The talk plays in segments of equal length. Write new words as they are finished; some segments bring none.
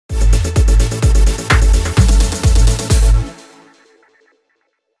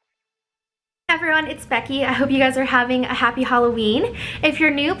Everyone, it's Becky. I hope you guys are having a happy Halloween. If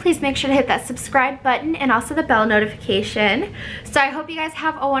you're new, please make sure to hit that subscribe button and also the bell notification. So I hope you guys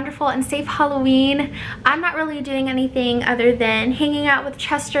have a wonderful and safe Halloween. I'm not really doing anything other than hanging out with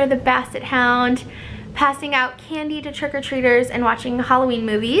Chester the Basset Hound, passing out candy to trick-or-treaters, and watching Halloween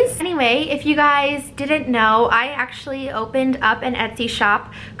movies. Anyway, if you guys didn't know, I actually opened up an Etsy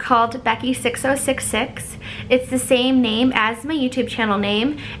shop called Becky6066. It's the same name as my YouTube channel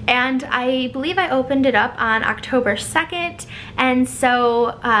name, and I believe I opened it up on October 2nd, and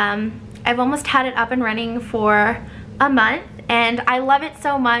so I've almost had it up and running for a month. And I love it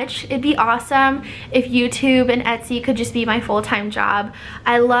so much. It'd be awesome if YouTube and Etsy could just be my full-time job.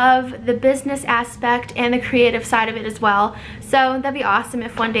 I love the business aspect and the creative side of it as well. So that'd be awesome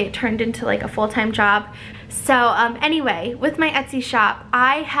if one day it turned into like a full-time job. So anyway, with my Etsy shop,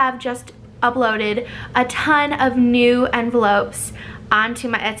 I have just uploaded a ton of new envelopes onto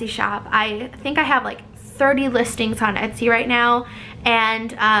my Etsy shop. I think I have like 30 listings on Etsy right now,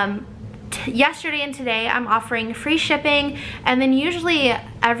 and yesterday and today I'm offering free shipping, and then usually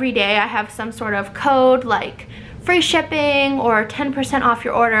every day I have some sort of code like free shipping or 10% off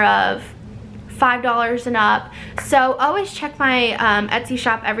your order of $5 and up. So always check my Etsy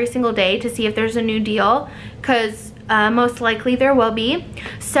shop every single day to see if there's a new deal, because most likely there will be.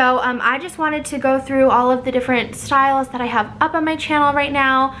 So I just wanted to go through all of the different styles that I have up on my channel right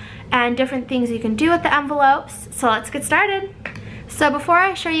now and different things you can do with the envelopes. So let's get started. So before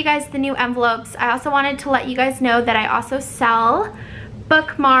I show you guys the new envelopes, I also wanted to let you guys know that I also sell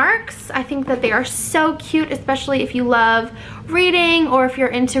bookmarks. I think that they are so cute, especially if you love reading or if you're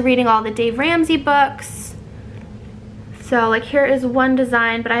into reading all the Dave Ramsey books. So like here is one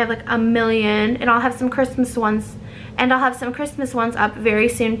design, but I have like a million, and I'll have some Christmas ones, and I'll have some Christmas ones up very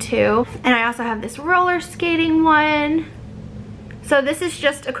soon too. And I also have this roller skating one. So this is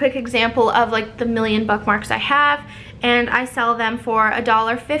just a quick example of like the million bookmarks I have, and I sell them for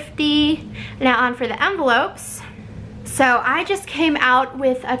 $1.50. Now on for the envelopes. So I just came out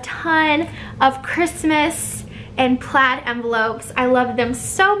with a ton of Christmas and plaid envelopes. I love them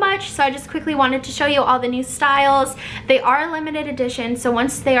so much, so I just quickly wanted to show you all the new styles. They are limited edition, so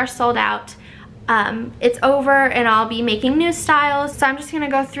once they are sold out, it's over and I'll be making new styles. So I'm just gonna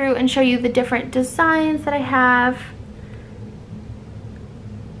go through and show you the different designs that I have.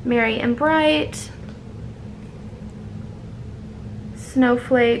 Merry and bright,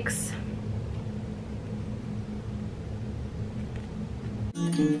 snowflakes,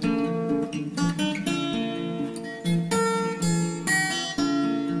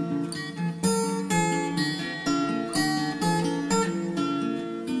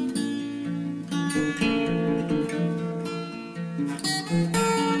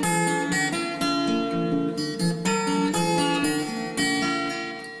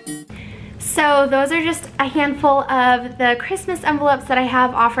 so those are just a handful of the Christmas envelopes that I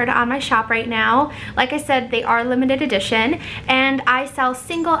have offered on my shop right now. Like I said, they are limited edition, and I sell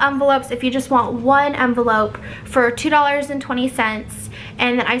single envelopes if you just want one envelope for $2.20,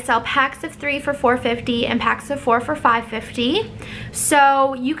 and then I sell packs of 3 for $4.50 and packs of 4 for $5.50.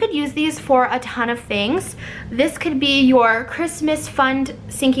 So you could use these for a ton of things. This could be your Christmas fund,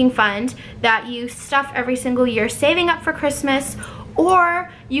 sinking fund that you stuff every single year saving up for Christmas, or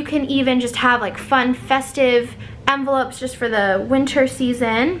you can even just have like fun festive envelopes just for the winter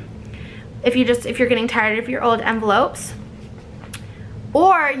season if you're getting tired of your old envelopes.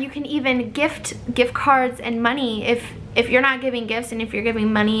 Or you can even gift cards and money. If you're not giving gifts and if you're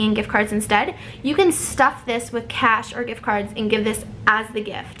giving money and gift cards instead, you can stuff this with cash or gift cards and give this as the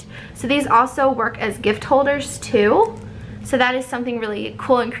gift. So these also work as gift holders too. So that is something really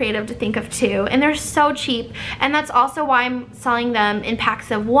cool and creative to think of too. And they're so cheap. And that's also why I'm selling them in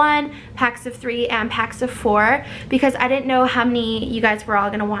packs of 1, packs of 3, and packs of 4, because I didn't know how many you guys were all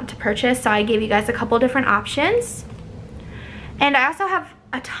gonna want to purchase. So I gave you guys a couple different options. And I also have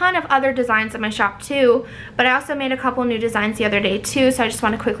a ton of other designs at my shop too, but I also made a couple new designs the other day too. So I just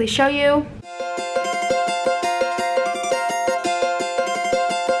want to quickly show you.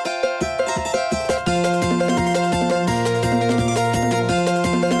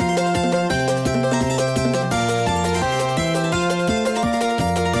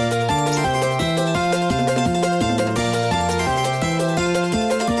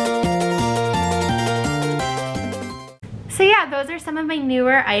 So yeah, those are some some of my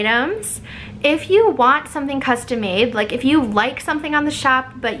newer items. If you want something custom made, like if you like something on the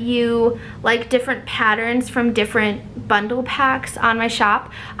shop but you like different patterns from different bundle packs on my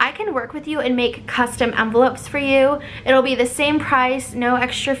shop, I can work with you and make custom envelopes for you. It'll be the same price, no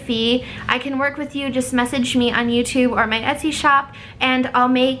extra fee. I can work with you, just message me on YouTube or my Etsy shop and I'll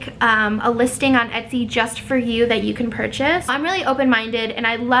make a listing on Etsy just for you that you can purchase. I'm really open-minded and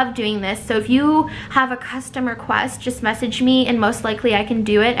I love doing this, so if you have a custom request, just message me and most likely I can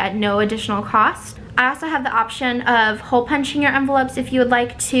do it at no additional cost. I also have the option of hole punching your envelopes if you would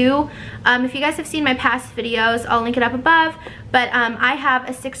like to. If you guys have seen my past videos, I'll link it up above, but I have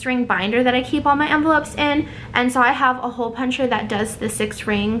a 6-ring binder that I keep all my envelopes in, and so I have a hole puncher that does the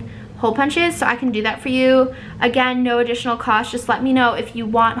 6-ring hole punches, so I can do that for you. Again, no additional cost. Just let me know if you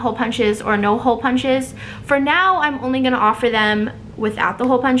want hole punches or no hole punches. For now, I'm only going to offer them without the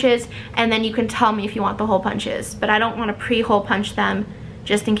hole punches, and then you can tell me if you want the hole punches, but I don't want to pre-hole punch them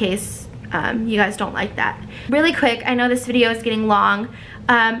just in case you guys don't like that. Really quick, I know this video is getting long.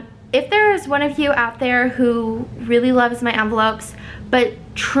 If there is one of you out there who really loves my envelopes, but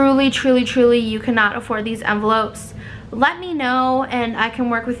truly you cannot afford these envelopes, let me know and I can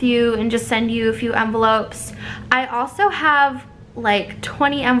work with you and just send you a few envelopes. I also have like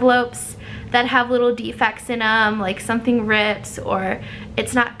 20 envelopes that have little defects in them, like something rips or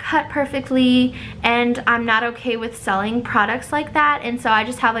it's not cut perfectly, and I'm not okay with selling products like that, and so I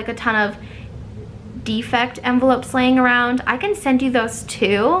just have like a ton of defect envelopes laying around. I can send you those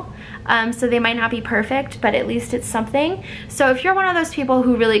too. So they might not be perfect, but at least it's something. So if you're one of those people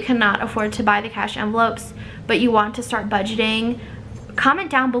who really cannot afford to buy the cash envelopes, but you want to start budgeting, comment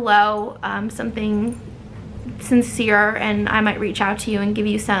down below something sincere and I might reach out to you and give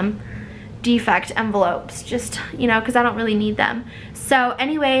you some defect envelopes, just, you know, because I don't really need them. So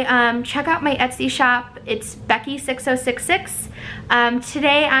anyway, check out my Etsy shop. It's Becky6066.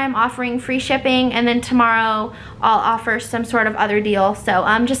 Today I'm offering free shipping, and then tomorrow I'll offer some sort of other deal. So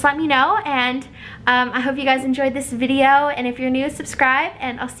just let me know, and I hope you guys enjoyed this video, and if you're new, subscribe,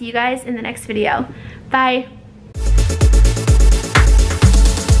 and I'll see you guys in the next video. Bye.